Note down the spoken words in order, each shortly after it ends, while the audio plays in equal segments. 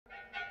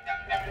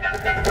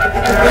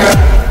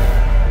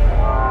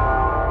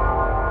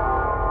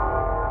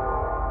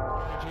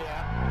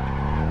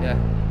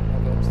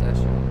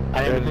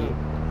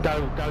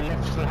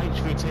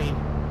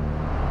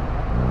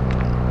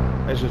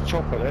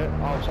chopper there.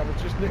 Oh, someone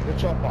just nicked the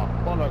chopper.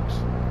 Bollocks.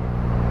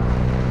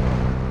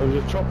 There was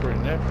a chopper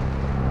in there.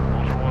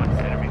 Ultra One,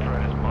 enemy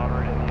threat is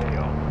moderate in the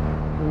AO.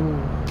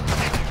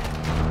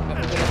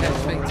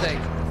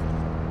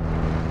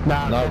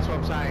 No, that's what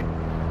I'm saying.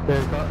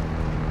 They've got...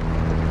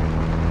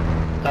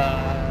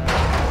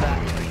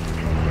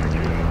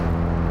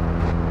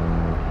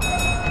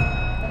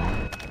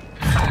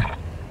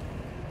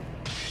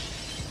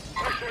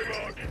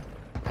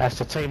 That's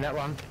the team, that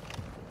one.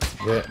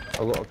 Yeah,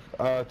 I got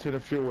to the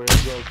fuel here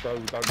as well, so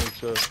we don't need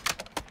to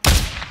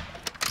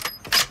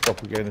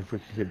stop again if we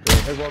can keep doing.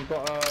 Everyone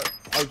got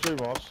O2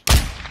 mask?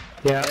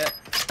 Yeah.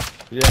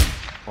 Yeah.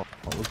 Oh,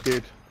 that was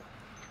good.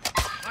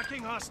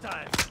 Marking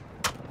hostiles.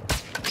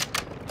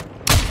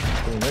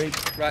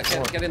 Right,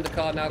 get in the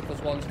car now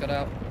because one's got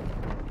out.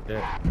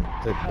 Yeah.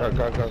 Go.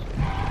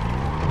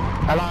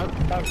 Hello.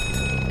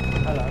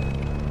 Hello.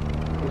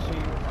 We'll see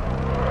you.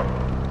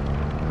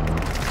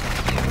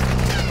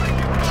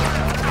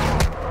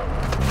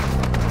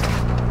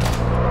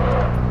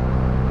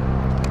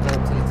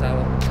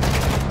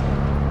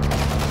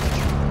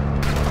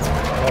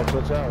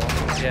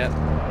 Yeah,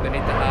 we need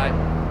the high.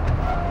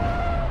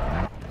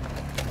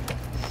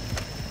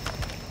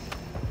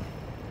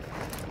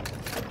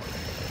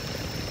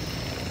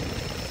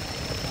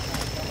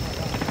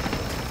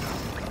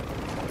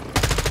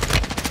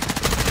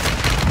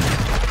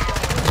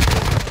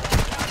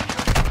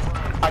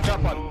 I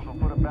jump on. We'll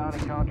put a bounty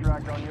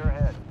contract on your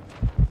head.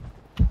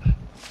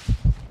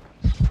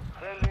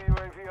 Friendly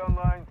UAV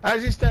online.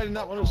 How's he standing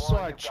up on the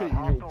side,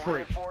 cheating little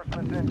prick?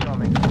 Reinforcements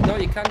incoming. No,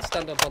 you can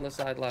stand up on the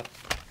side, lad.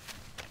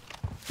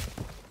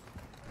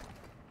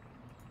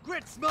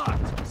 Grid smart.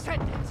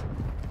 Send it.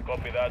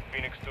 Copy that.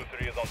 Phoenix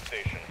 2-3 is on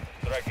station.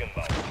 Strike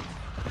inbound.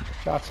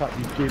 Shut up,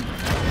 you kid.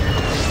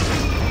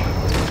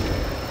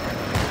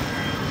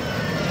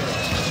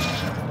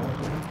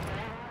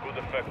 Good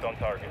effect on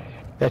target.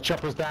 Their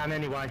chopper's down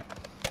anyway.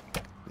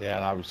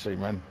 Yeah, I will see,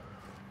 man.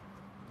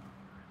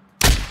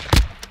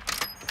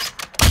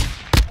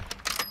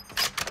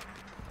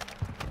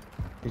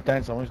 He's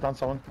done someone.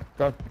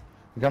 Go.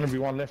 There's gonna be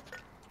one left.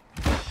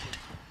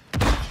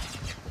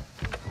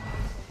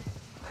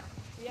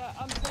 Yeah,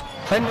 I'm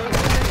trying.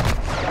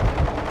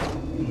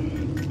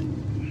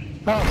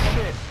 Oh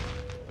shit!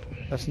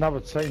 That's another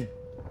team.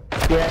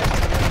 Yeah.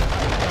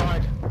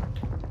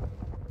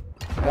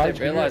 I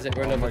didn't realise it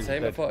were another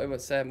team. I thought it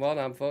was the same one.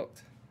 I'm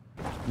fucked.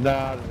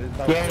 Nah, there's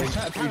no. Yeah,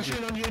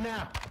 parachuting on you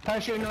now.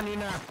 Parachuting on you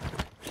now.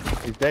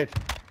 He's dead.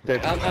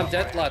 I'm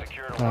dead, lad.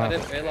 I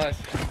didn't realise.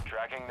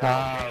 Tracking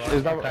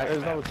There's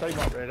another team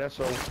up there. That's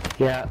all.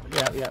 Yeah.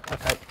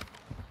 Okay.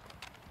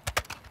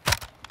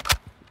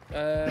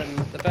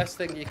 The best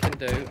thing you can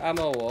do,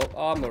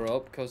 armour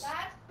up, because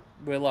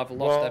we'll have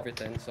lost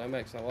everything, so it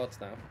makes no odds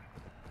now.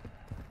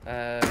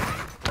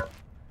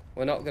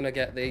 We're not going to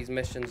get these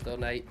missions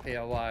done 8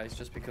 POIs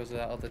just because of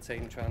that other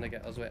team trying to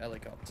get us with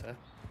helicopter.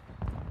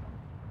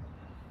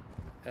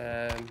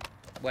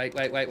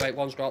 Wait,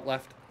 one's dropped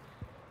left.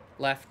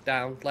 Left,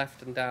 down,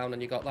 left and down,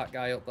 and you got that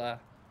guy up there.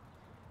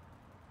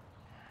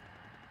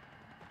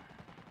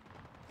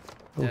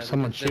 Oh,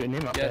 someone's shooting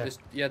him up there.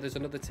 There's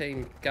another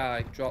team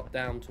guy dropped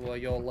down to where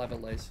your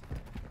level is.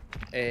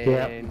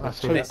 In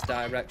this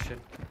direction.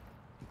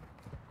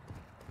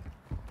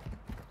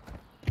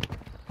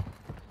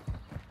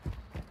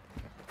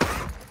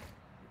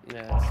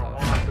 Yeah, so...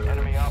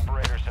 Enemy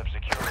operators have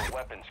secured a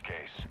weapons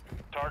case.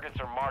 Targets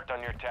are marked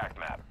on your TAC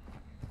map.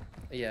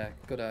 Yeah,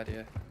 good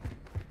idea.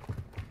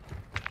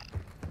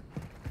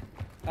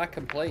 I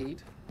can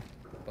bleed,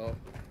 but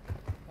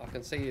I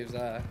can see who's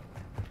there.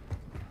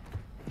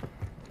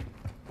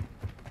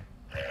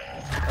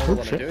 All I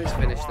want to do is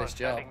finish this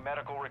job. Sending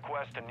medical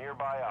request to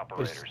nearby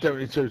There's operators.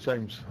 72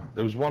 teams.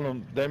 There was one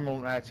on them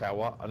on our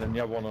tower, and then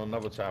the other one on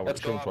another tower. Let's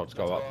go up.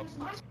 Go up.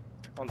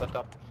 On the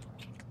top.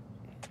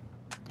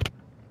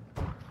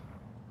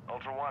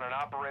 Ultra One, an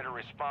operator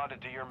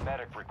responded to your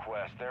medic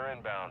request. They're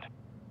inbound.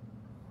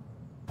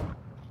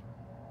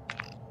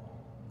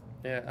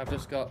 Yeah, I've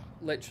just got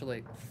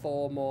literally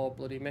 4 more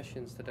bloody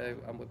missions to do,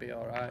 and we'll be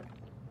all right.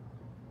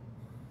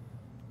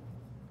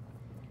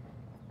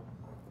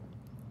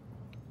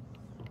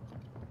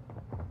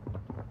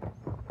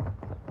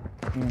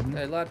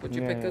 Hey lad, would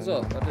you pick us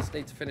up? I just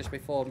need to finish my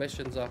 4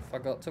 missions off. I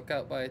got took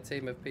out by a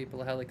team of people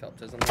with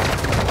helicopters and...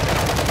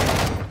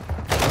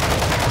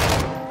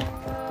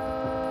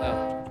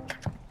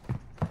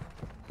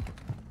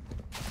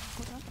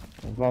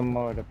 One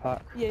more of the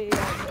pack. Yeah.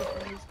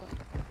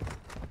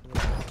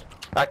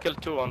 I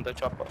killed 2 on the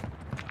chopper.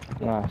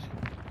 Nice.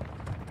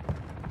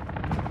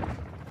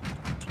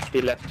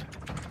 He left.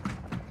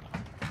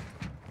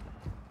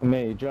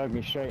 Me, he drove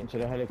me straight into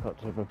the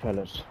helicopter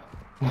propellers.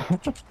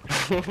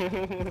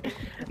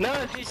 No,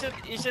 you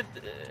should.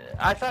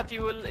 I thought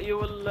you will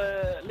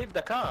leave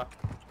the car.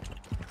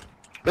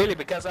 Really,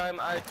 because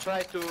I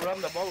tried to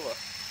run them over.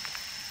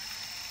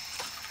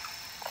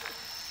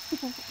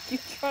 You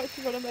tried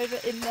to run him over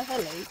in the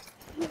heli?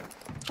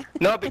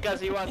 No,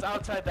 because he was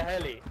outside the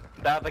heli.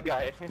 The other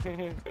guy.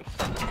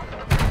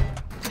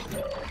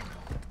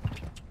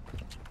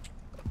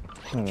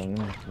 Hang on,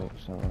 let me look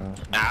somewhere else.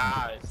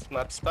 Ah, it's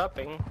not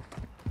stopping.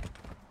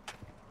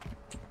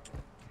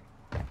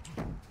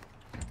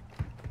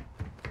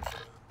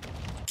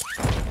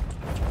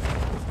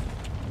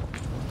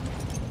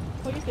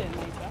 What are you doing,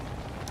 Major?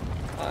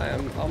 I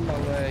am on my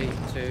way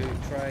to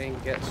try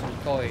and get some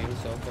coins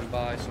so I can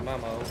buy some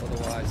ammo,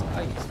 otherwise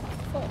it's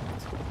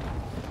fucked.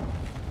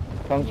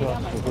 Come to Yeah,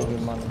 us, mate. we'll give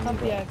you money. Come,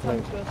 We've yeah, got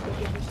come plate- to us, we'll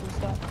give you some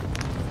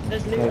stuff.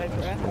 There's loot plate over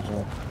lists there. as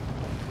well.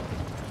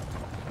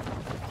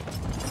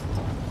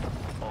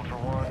 Ultra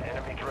One,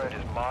 enemy threat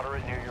is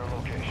moderate near your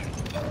location.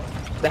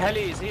 The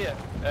heli is here.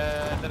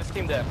 There is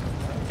team there.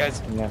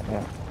 Guys, Yeah,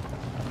 yeah.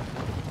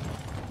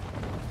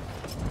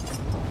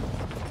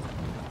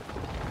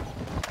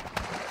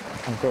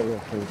 I've got your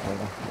food,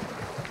 brother.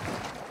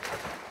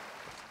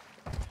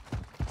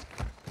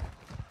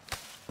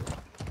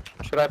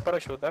 should I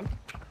parachute them?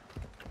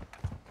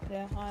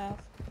 Yeah, I have.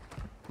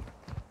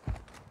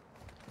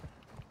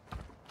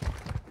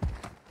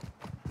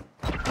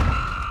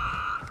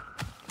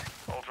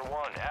 Ultra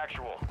One,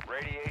 actual.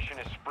 Radiation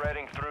is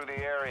spreading through the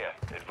area.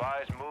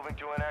 Advise moving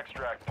to an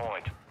extract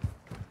point.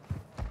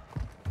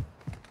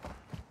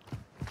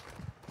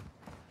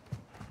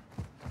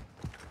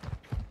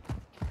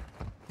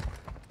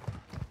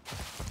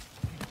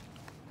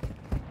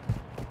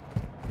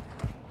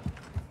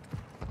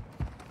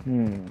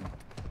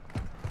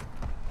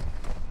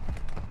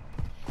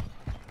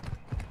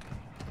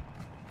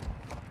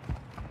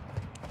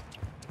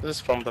 This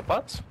is from the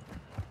bots?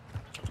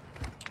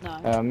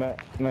 No. Maybe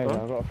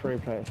Huh? I've got a free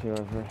plate here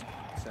over here.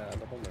 So, the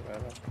one that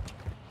ran up.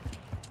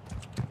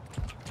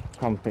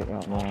 Come pick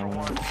up Ultra One,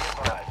 mine. be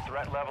advised.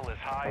 Threat level is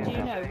high. Do you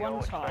in know, this AO. one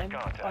Expect time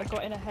contact. I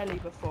got in a heli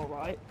before,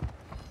 right?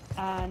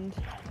 And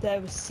there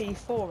was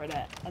C4 in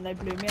it, and they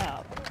blew me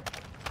out.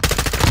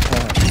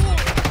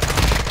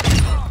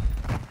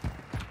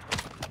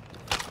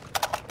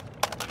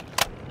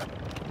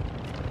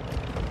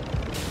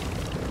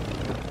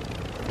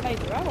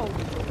 Major, how old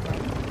is your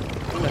friend?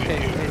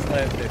 He's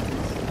late 50s,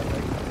 I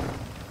think.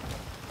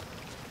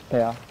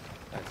 Yeah.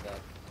 Thanks,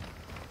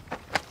 Dad.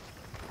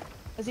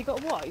 Has he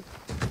got a wife?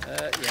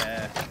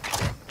 Yeah.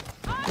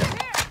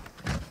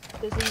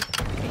 Does he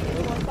beat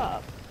his wife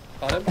up?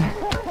 Pardon?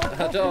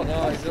 I don't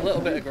know, he's a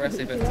little bit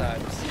aggressive at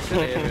times. You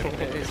should hear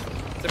him.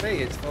 To me,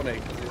 it's funny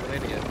because he's an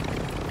idiot.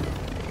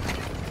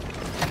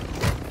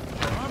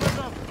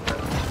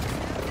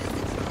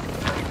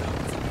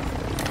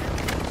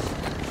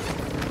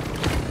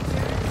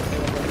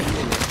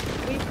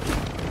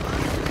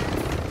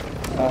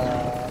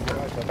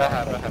 I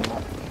have.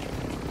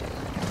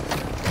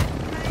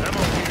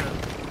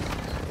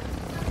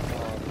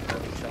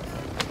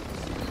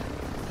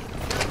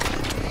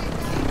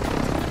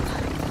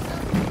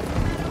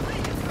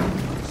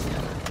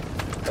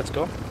 Let's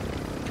go.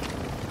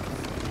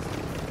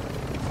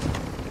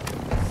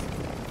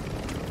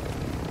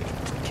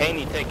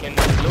 Caney taking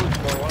loot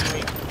for 1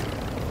 week.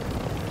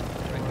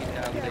 Bringing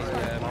down the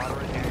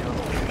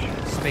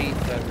speed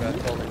for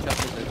calling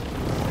choppers in.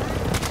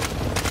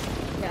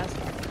 Yeah, that's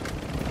fine.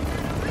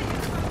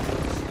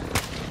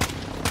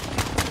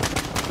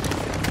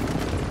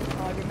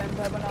 I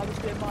remember when I was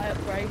doing my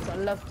upgrades, I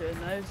loved doing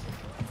those.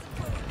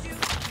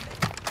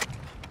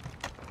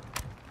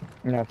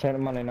 Yeah, take the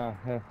money now.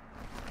 Here.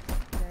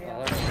 There you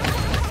Oh, are.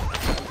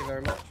 thank you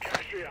very much.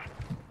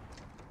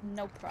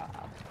 No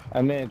problem.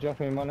 Amir, drop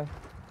me money.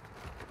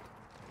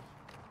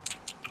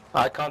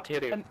 I can't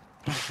hear you.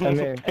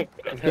 Amir,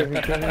 give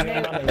me money.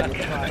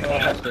 You try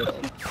bastard.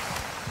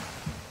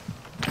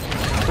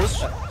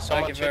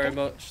 Thank you very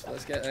much.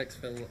 Let's get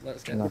exfil.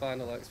 Let's get No.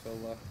 final exfil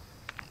though.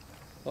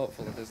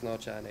 Hopefully there's no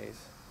Chinese.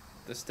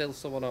 There's still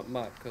someone up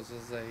map because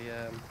there's a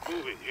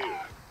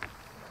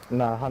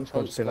Nah, Hunt hunt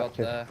squad's still squad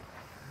active. there.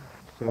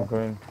 Still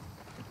green.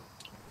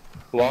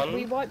 We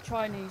One. wipe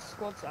Chinese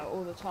squads out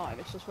all the time.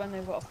 It's just when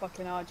they've got a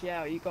fucking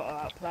RGL, you got to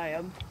outplay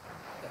them.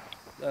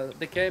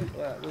 They came.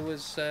 It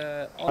was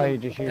Oh, you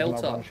on just used my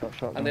Hilltop, one-shot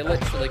shotgun. and they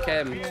literally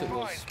came to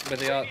us with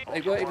the.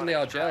 It weren't even the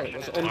RGL. It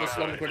was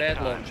underslung grenade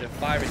launcher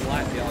firing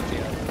like the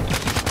RGL.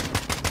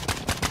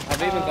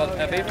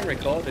 I've even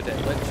recorded it.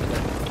 Literally,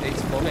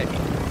 it's funny.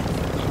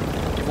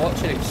 You're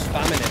watching him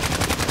spamming it.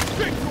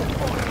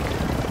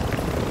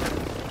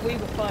 We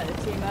were fighting a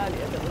team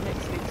earlier that were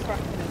literally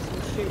tracking us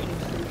and shooting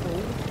us through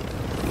walls.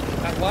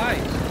 Why?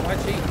 Why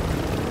cheat?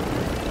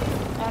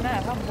 I know,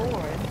 how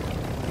boring.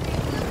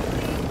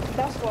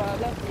 That's why I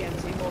love the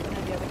MZ more than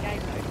any other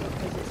game mode,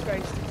 because it's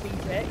very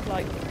strategic.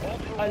 Like,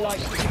 I like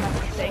that you have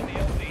to think.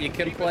 You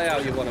can play how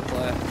you want to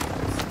play.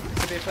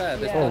 To be fair,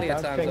 there's Yeah. plenty of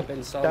Don't times think- I've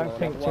been solo don't and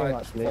think I've too wiped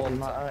much, Lee, you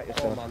might hurt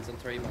yourself. 4-mans and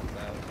 3-mans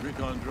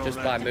out. Just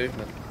by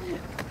movement.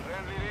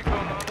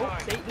 Oh,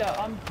 see, look,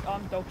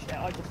 I'm dog shit.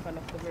 I just fell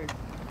off the roof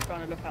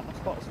trying to look at my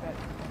spotter scope.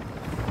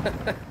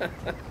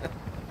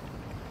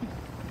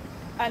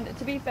 And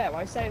to be fair,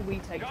 I say we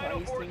take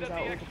Chinese teams out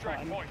all the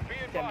time.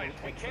 Generally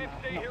takes them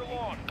out,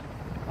 not me.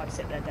 I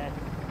sit there dead.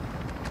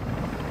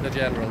 The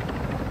general.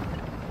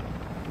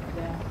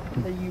 Yeah,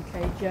 the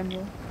UK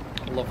general.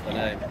 Love the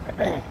name.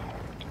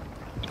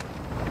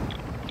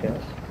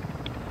 Yes.